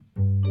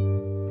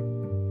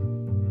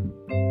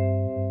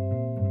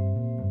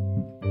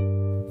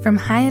From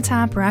high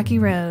atop Rocky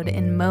Road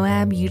in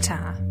Moab,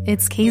 Utah,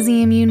 it's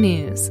KZMU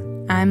News.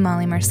 I'm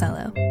Molly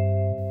Marcello.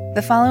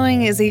 The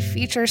following is a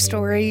feature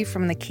story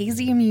from the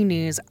KZMU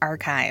News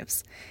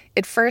archives.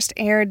 It first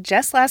aired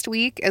just last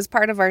week as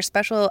part of our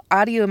special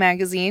audio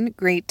magazine,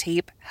 Great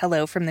Tape,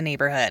 Hello from the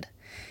Neighborhood.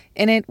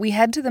 In it, we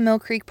head to the Mill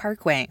Creek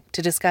Parkway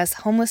to discuss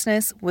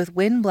homelessness with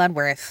Wynn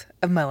Bludworth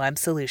of Moab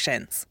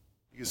Solutions.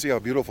 You can see how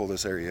beautiful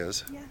this area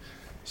is, Yeah.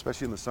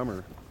 especially in the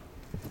summer.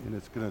 And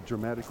it's going to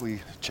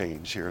dramatically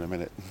change here in a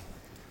minute.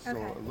 So Okay.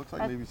 it looks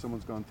like maybe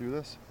someone's gone through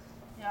this.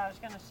 Yeah, I was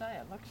going to say,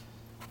 it looks...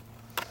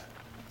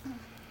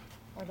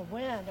 Or the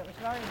wind, it was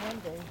very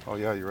windy. Oh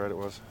yeah, you're right, it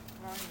was.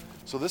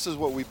 So this is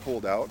what we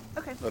pulled out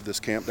Okay. of this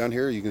camp down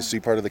here. You can see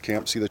part of the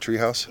camp, see the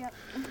treehouse? Yep.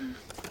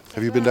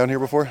 Have you been down here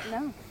before?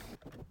 No.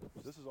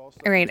 This is also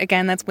All right,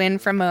 again, that's Wynn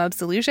from Moab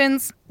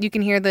Solutions. You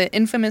can hear the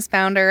infamous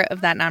founder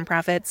of that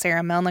nonprofit,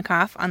 Sarah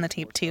Melnikoff, on the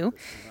tape too.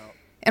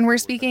 And we're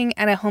speaking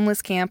at a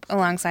homeless camp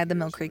alongside the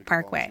Mill Creek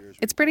Parkway.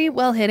 It's pretty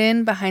well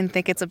hidden behind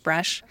thickets of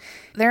brush.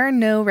 There are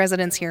no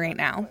residents here right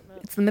now.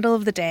 It's the middle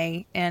of the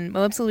day, and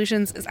Moab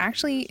Solutions is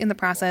actually in the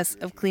process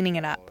of cleaning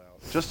it up.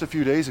 just a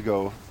few days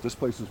ago, this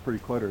place was pretty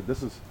cluttered.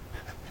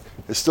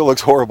 It still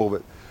looks horrible,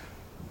 but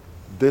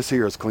this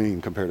here is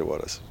clean compared to what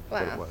it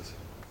was.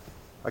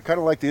 I kind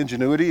of like the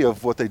ingenuity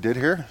of what they did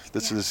here.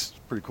 This is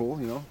pretty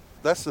cool, you know.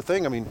 That's the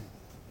thing. I mean,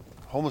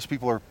 homeless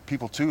people are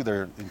people too.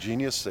 They're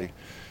ingenious.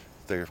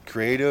 They're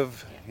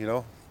creative. You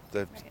know,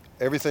 that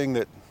everything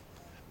that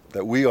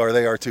we are,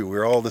 they are too.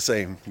 We're all the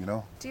same. You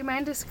know. Do you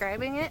mind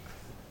describing it?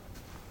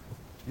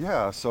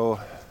 Yeah. So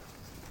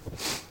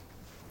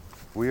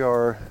we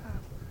are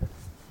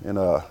in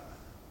a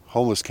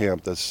homeless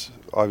camp that's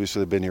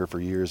obviously been here for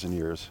years and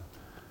years.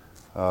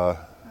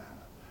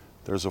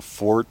 There's a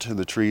fort in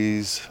the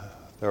trees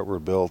that were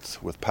built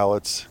with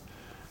pallets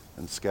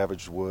and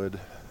scavenged wood.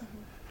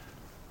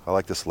 I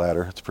like this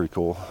ladder. It's pretty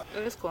cool.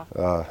 It is cool.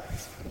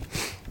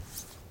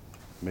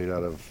 Made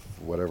out of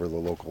whatever the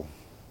local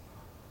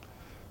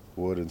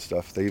wood and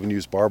stuff. They even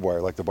use barbed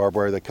wire, like the barbed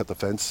wire that cut the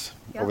fence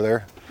over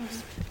there.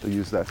 They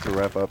use that to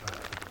wrap up.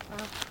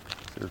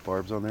 There's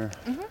barbs on there.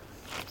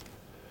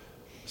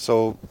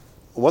 So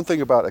one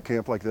thing about a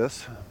camp like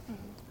this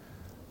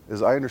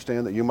is I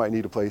understand that you might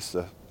need a place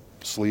to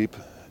sleep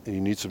and you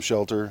need some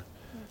shelter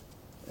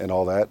and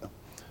all that.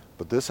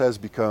 But this has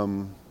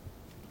become,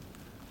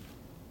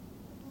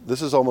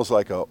 this is almost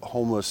like a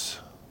homeless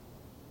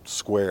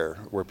square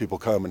where people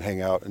come and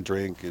hang out and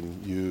drink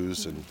and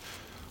use and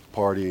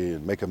party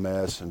and make a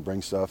mess and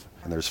bring stuff.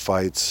 And there's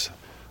fights.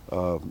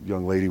 A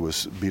young lady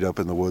was beat up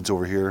in the woods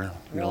over here.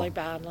 Really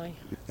badly.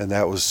 And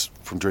that was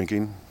from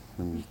drinking.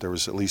 And there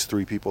was at least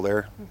 3 people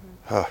there.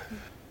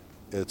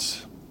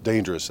 It's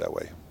dangerous that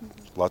way.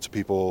 Lots of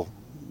people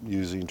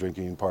using,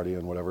 drinking,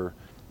 partying, whatever.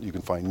 You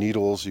can find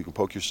needles, you can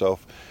poke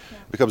yourself.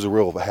 It becomes a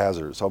real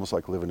hazard. It's almost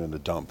like living in a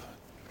dump.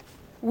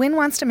 Wynn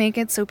wants to make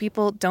it so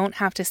people don't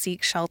have to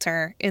seek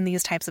shelter in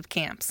these types of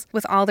camps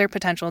with all their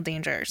potential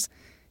dangers.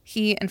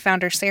 He and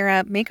founder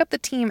Sarah make up the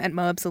team at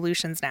Moab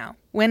Solutions now.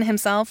 Wynn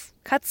himself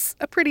cuts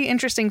a pretty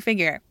interesting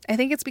figure. I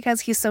think it's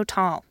because he's so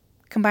tall,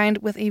 combined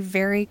with a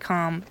very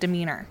calm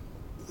demeanor.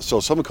 So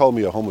someone called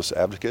me a homeless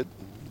advocate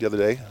the other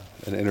day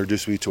and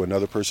introduced me to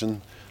another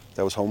person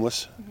that was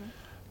homeless.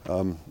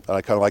 And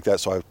I kind of like that,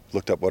 so I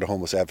looked up what a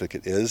homeless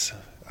advocate is.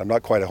 I'm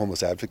not quite a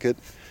homeless advocate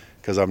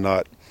because I'm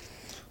not,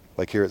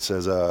 like here it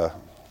says,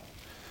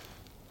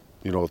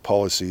 with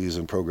policies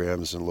and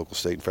programs and local,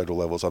 state, and federal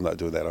levels. I'm not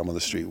doing that. I'm on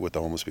the street with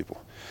the homeless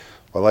people.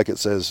 I like it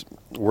says,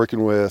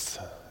 working with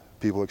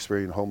people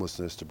experiencing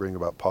homelessness to bring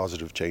about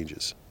positive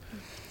changes.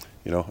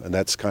 And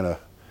that's kind of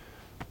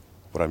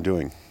what I'm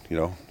doing,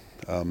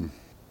 And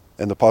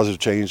the positive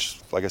change,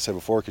 like I said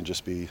before, can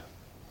just be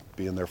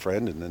being their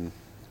friend and then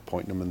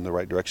pointing them in the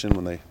right direction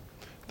when they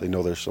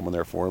know there's someone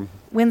there for them.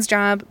 Wynn's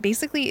job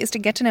basically is to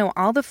get to know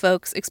all the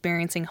folks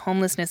experiencing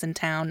homelessness in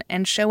town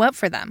and show up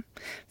for them.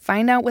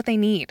 Find out what they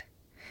need.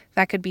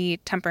 That could be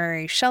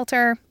temporary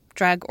shelter,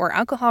 drug or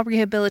alcohol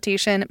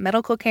rehabilitation,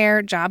 medical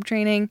care, job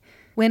training.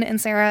 Wynn and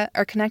Sarah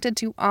are connected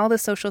to all the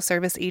social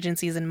service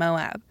agencies in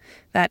Moab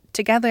that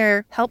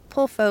together help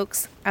pull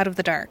folks out of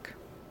the dark.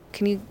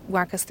 Can you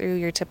walk us through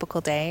your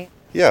typical day?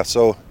 Yeah,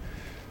 so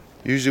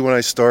usually when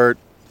I start,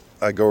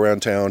 I go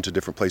around town to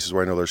different places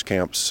where I know there's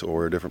camps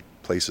or different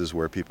places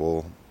where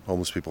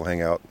homeless people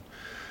hang out,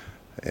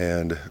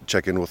 and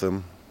check in with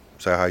them,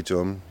 say hi to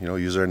them,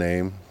 use their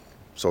name,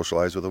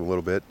 socialize with them a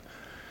little bit,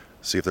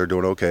 see if they're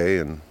doing okay.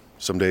 And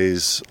some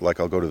days, like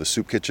I'll go to the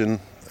soup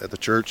kitchen at the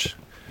church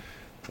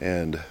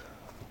and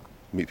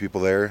meet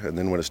people there, and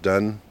then when it's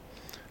done,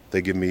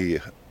 they give me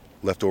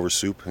leftover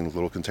soup in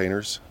little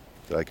containers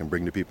that I can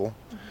bring to people.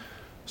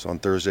 So on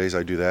Thursdays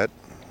I do that.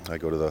 I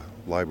go to the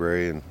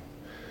library and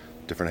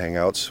different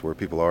hangouts where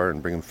people are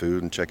and bring them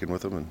food and check in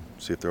with them and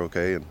see if they're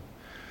okay. And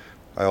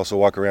I also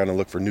walk around and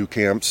look for new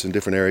camps in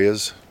different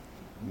areas.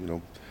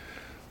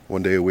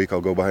 One day a week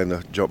I'll go behind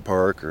the jump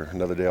park, or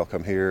another day I'll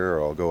come here,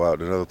 or I'll go out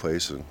to another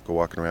place and go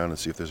walking around and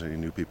see if there's any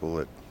new people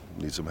that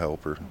need some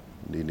help or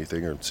need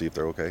anything, or see if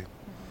they're okay.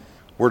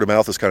 Word of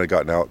mouth has kind of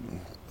gotten out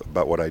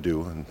about what I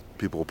do, and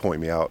people will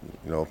point me out.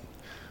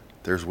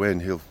 There's Win.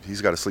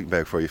 He's got a sleeping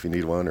bag for you if you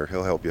need one, or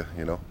he'll help you.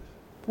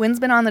 Win's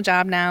been on the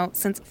job now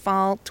since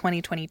fall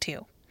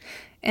 2022.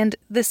 And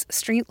this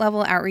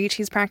street-level outreach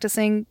he's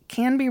practicing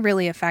can be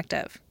really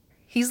effective.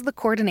 He's the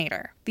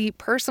coordinator, the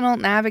personal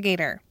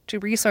navigator to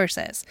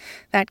resources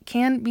that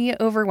can be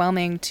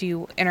overwhelming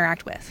to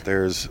interact with.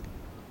 There's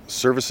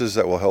services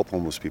that will help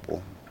homeless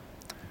people,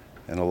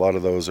 and a lot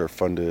of those are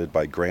funded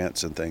by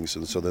grants and things,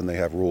 and so then they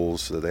have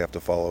rules that they have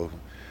to follow.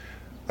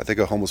 I think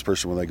a homeless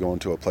person, when they go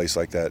into a place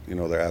like that,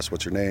 they're asked,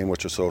 what's your name,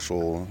 what's your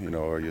social,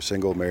 are you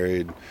single,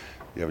 married,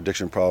 you have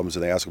addiction problems,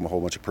 and they ask them a whole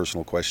bunch of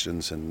personal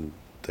questions, and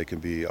they can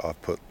be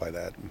off-put by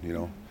that,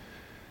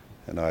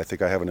 And I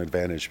think I have an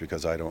advantage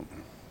because I don't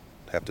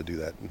have to do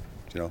that,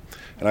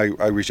 And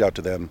I reach out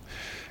to them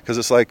because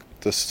it's like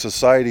the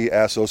society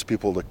asks those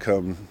people to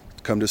come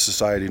to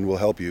society and we'll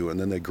help you, and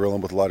then they grill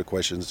them with a lot of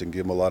questions and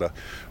give them a lot of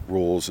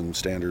rules and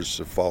standards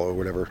to follow or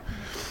whatever.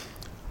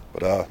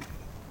 But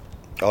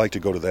I like to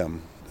go to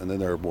them, and then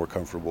they're more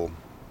comfortable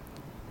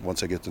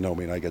once they get to know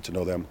me and I get to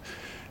know them.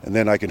 And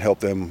then I can help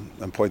them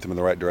and point them in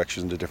the right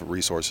direction to different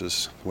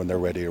resources when they're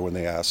ready or when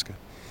they ask.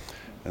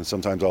 And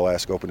sometimes I'll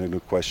ask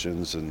open-ended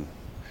questions, and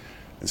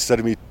instead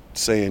of me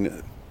saying,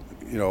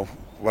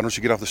 why don't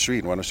you get off the street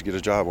and why don't you get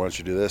a job? Why don't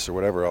you do this or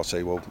whatever? I'll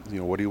say, well,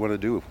 what do you want to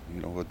do?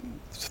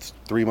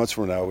 3 months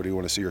from now, what do you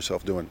want to see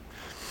yourself doing?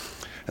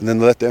 And then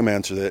let them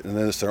answer that, and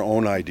then it's their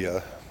own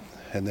idea.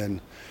 And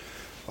then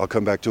I'll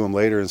come back to them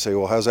later and say,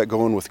 well, how's that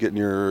going with getting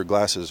your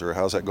glasses, or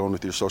how's that going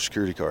with your Social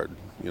Security card?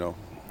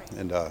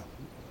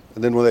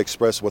 And then when they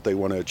express what they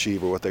want to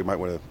achieve or what they might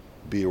want to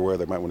be or where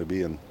they might want to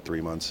be in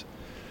 3 months,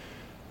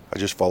 I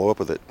just follow up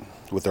with it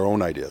with their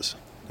own ideas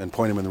and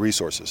point them in the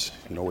resources.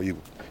 You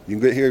can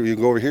get here, you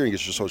can go over here and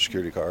get your Social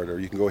Security card, or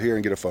you can go here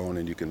and get a phone,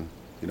 and you can,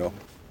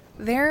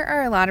 There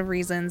are a lot of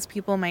reasons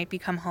people might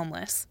become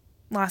homeless.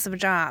 Loss of a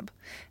job,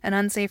 an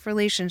unsafe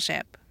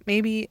relationship,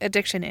 maybe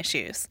addiction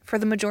issues. For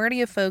the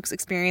majority of folks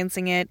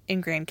experiencing it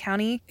in Grand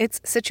County, it's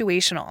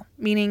situational,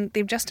 meaning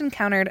they've just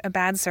encountered a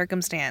bad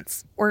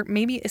circumstance, or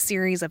maybe a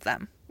series of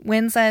them.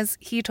 Wynn says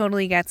he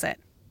totally gets it.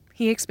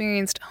 He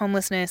experienced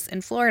homelessness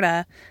in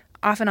Florida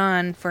off and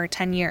on for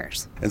 10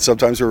 years. And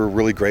sometimes they were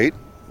really great,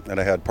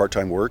 and I had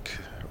part-time work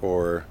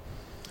or,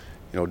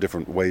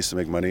 different ways to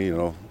make money,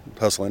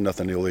 hustling,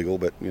 nothing illegal,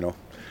 but,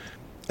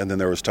 And then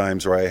there was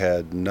times where I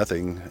had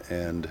nothing,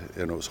 and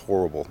it was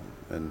horrible.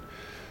 And,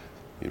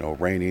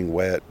 raining,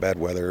 wet, bad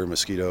weather,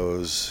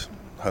 mosquitoes,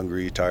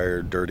 hungry,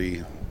 tired,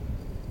 dirty,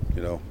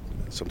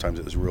 sometimes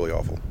it was really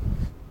awful.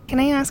 Can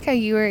I ask how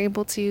you were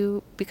able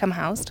to become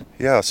housed?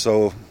 Yeah,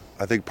 so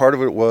I think part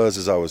of it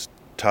was I was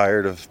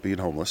tired of being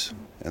homeless.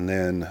 And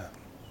then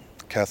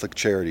Catholic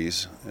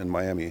Charities in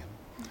Miami,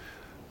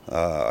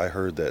 I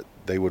heard that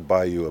they would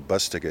buy you a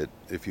bus ticket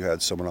if you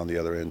had someone on the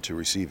other end to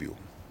receive you.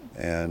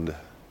 And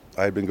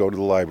I had been going to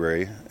the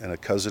library, and a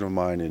cousin of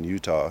mine in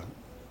Utah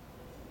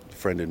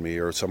friended me,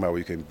 or somehow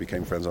we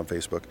became friends on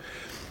Facebook.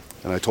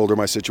 And I told her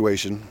my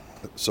situation.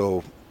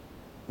 So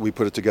we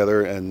put it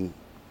together, and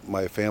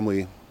my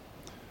family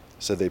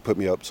said they put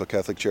me up. So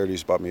Catholic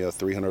Charities bought me a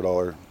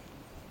 $300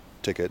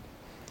 ticket,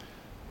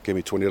 gave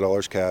me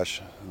 $20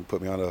 cash, and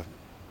put me on a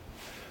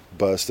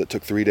bus that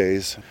took 3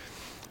 days.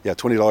 Yeah,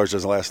 $20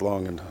 doesn't last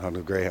long on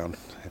a Greyhound.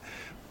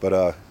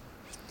 But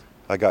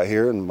I got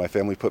here, and my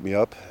family put me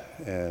up,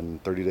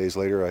 and 30 days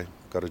later I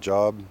got a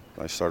job.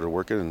 I started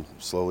working and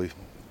slowly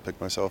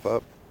picked myself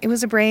up. It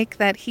was a break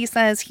that he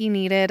says he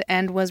needed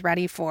and was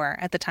ready for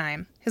at the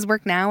time. His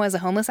work now as a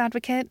homeless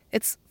advocate,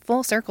 it's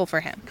full circle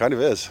for him. Kind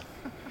of is.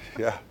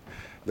 Yeah.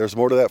 There's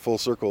more to that full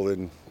circle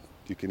than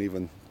you can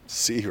even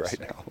see right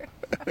now.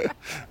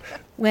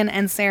 Wynn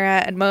and Sarah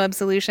at Moab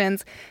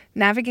Solutions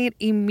navigate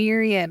a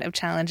myriad of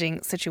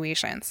challenging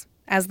situations.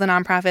 As the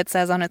nonprofit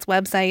says on its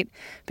website,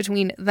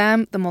 between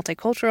them, the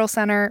Multicultural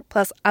Center,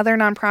 plus other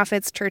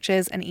nonprofits,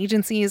 churches, and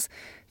agencies,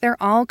 they're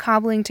all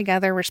cobbling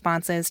together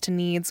responses to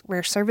needs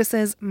where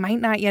services might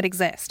not yet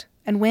exist.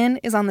 And Wynn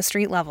is on the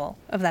street level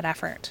of that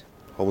effort.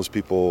 Homeless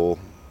people,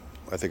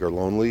 I think, are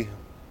lonely,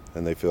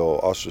 and they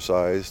feel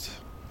ostracized,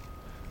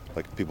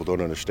 like people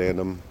don't understand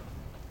them,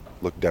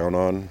 looked down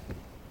on,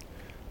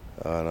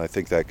 and I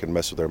think that can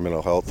mess with their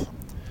mental health.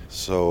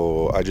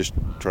 So I just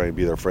try and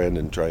be their friend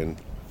and try and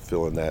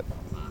fill in that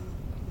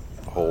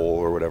hole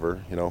or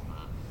whatever, When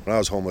I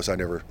was homeless, I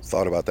never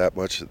thought about that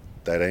much,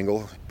 that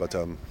angle, but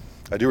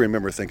I do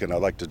remember thinking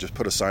I'd like to just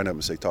put a sign up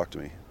and say, talk to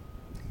me,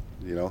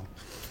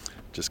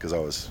 just because I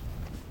was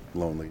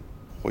lonely.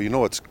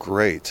 Well, what's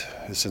great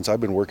is since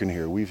I've been working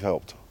here, we've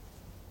helped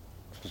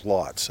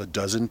lots, a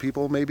dozen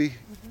people maybe,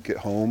 get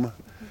home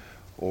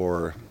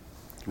or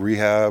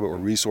rehab or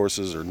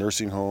resources or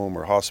nursing home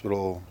or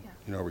hospital,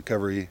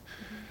 recovery.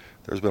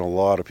 There's been a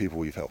lot of people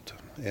we've helped.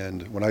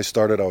 And when I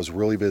started, I was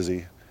really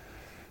busy,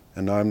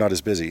 and now I'm not as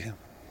busy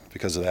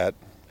because of that.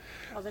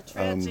 Well, the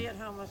transient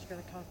home is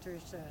going to come through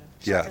soon.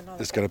 Yeah,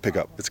 it's going to pick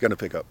up. It's going to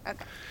pick up.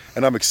 Okay.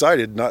 And I'm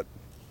excited, not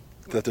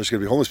that there's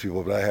going to be homeless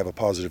people, but I have a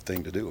positive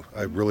thing to do.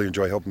 I really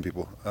enjoy helping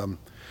people.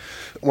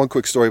 One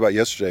quick story about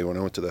yesterday when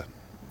I went to the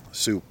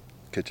soup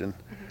kitchen.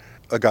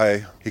 A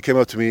guy, he came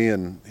up to me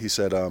and he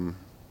said,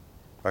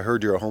 I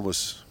heard you're a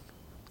homeless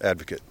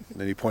advocate. And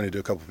then he pointed to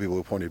a couple of people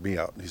who pointed me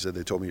out. He said,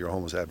 they told me you're a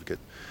homeless advocate.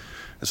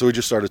 And so we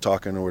just started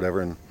talking or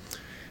whatever, and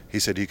he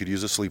said he could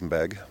use a sleeping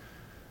bag.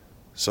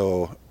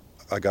 So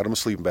I got him a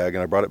sleeping bag,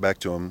 and I brought it back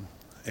to him.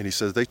 And he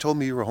says, they told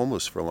me you were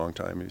homeless for a long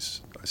time.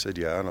 I said,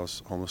 yeah, and I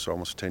was homeless for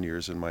almost 10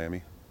 years in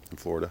Miami, in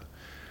Florida.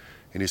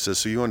 And he says,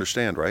 so you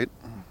understand, right?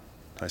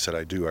 I said,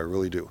 I do, I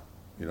really do,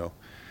 you know.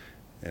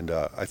 And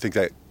I think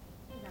that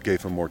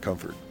gave him more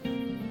comfort.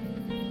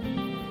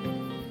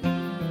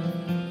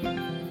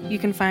 You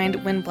can find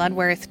Win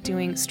Bludworth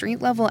doing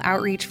street-level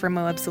outreach for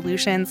Moab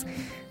Solutions,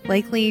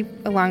 likely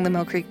along the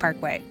Mill Creek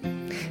Parkway.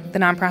 The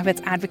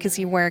nonprofit's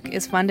advocacy work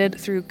is funded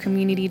through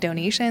community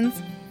donations.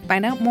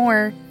 Find out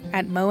more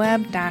at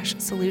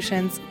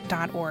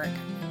moab-solutions.org.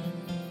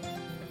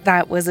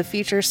 That was a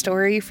feature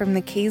story from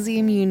the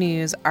KZMU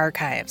News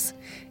archives.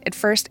 It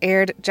first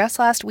aired just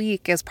last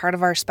week as part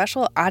of our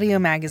special audio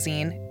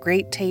magazine,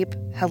 Great Tape,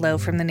 Hello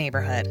from the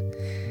Neighborhood.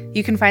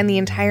 You can find the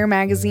entire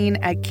magazine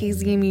at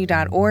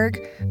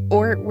kzmu.org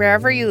or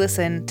wherever you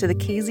listen to the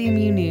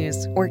KZMU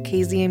News or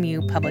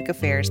KZMU Public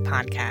Affairs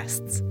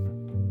podcasts.